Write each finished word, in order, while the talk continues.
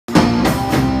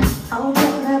Oh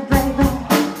baby, baby.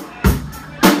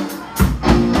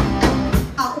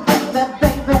 Oh baby,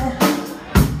 baby.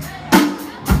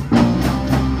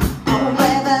 Oh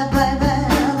baby, baby.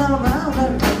 The river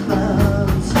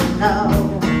loves to know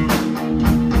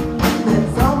that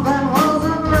something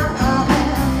wasn't right.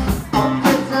 Oh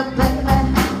pretty baby,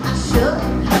 I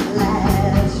shouldn't have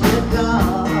let you go.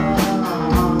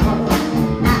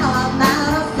 Now I'm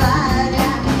out of sight.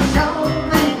 Yeah, show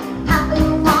me how you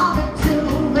want it to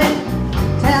be.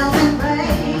 Tell me,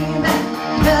 baby,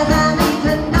 'cause I need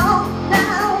to know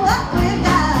now what we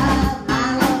got. My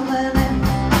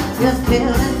loneliness is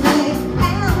killing me,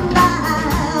 and I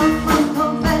must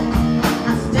confess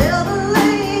I still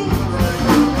believe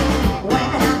when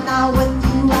I'm not with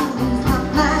you I lose my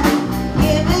mind.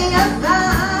 Give me a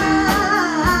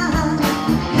sign,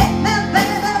 hit me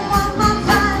baby one more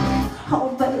time. Oh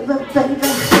baby,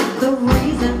 baby, the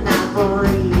reason I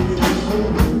breathe is you.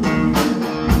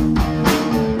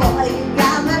 Boy, you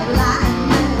got me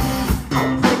blinded. Oh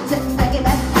pretty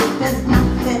baby, there's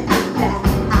nothing that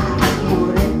I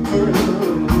wouldn't do.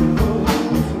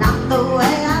 It's not the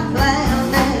way I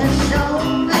planned it. Show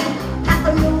me how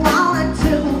you want it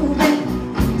to be.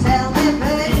 Tell me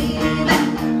baby,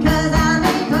 'cause I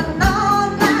need to know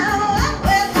now what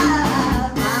we got.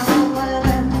 My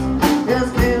loneliness is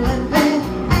killing me,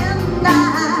 and I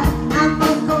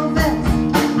must confess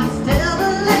I still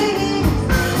believe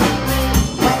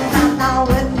when I'm not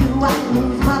with you I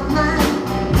lose my mind.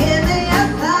 Give me a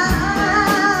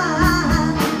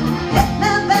sign, hit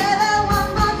me baby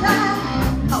one more time.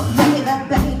 Oh baby,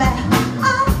 baby,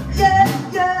 oh yeah,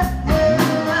 yeah,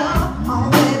 yeah. Oh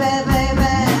baby,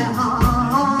 baby, oh,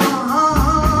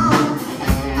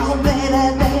 oh baby,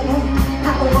 baby,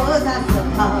 how was I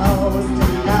supposed to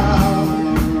know?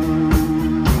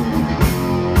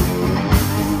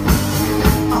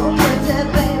 Oh pretty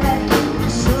baby, I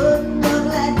shouldn't have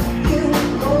let you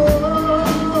go.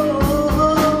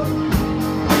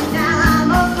 Now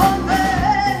I'm a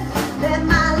confess that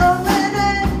my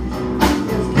loneliness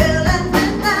is killing me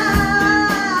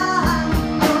now.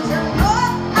 Don't you know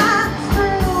I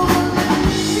still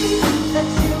believe that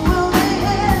you will be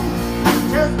here?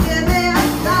 Just give me a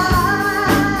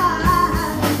sign,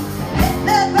 hit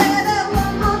me baby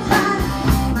one more time.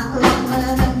 My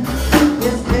loneliness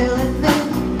is killing me,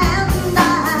 and I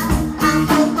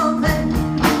must confess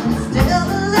still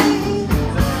believe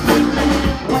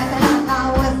when I'm not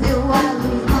with you I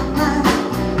lose my mind.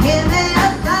 Give me a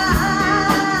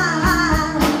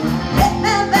sign, hit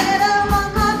me baby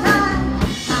one more time.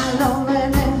 My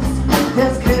loneliness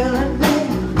is